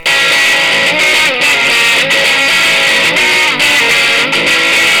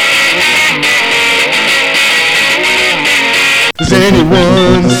Does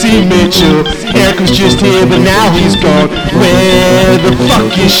anyone see Mitchell? Eric was just here, but now he's gone. Where the fuck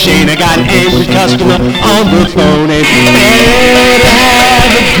is Shane? I got an angry customer on the phone, and better have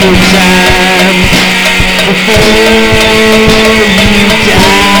a good time before you die.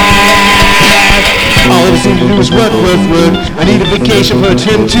 All I seem to do is work. I need a vacation for a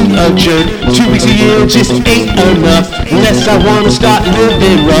term to adjourn. 2 weeks a year just ain't enough, unless I want to start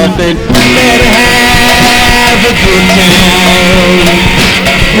living rough. And better have a good time before you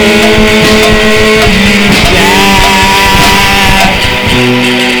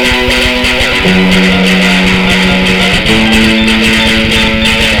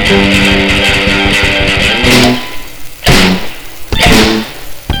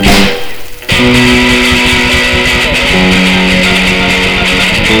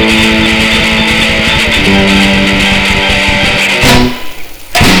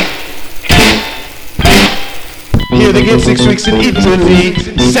Here they get 6 weeks in Italy.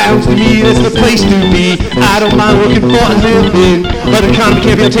 Sounds to me that's the place to be. I don't mind working for a living, but economy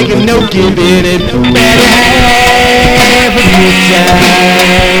can't be taking no giving. And better have a good time before you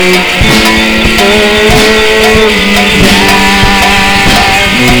die.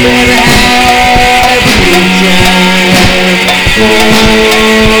 Better have a good time before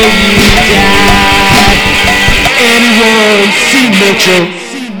you die. Anyone see Mitchell?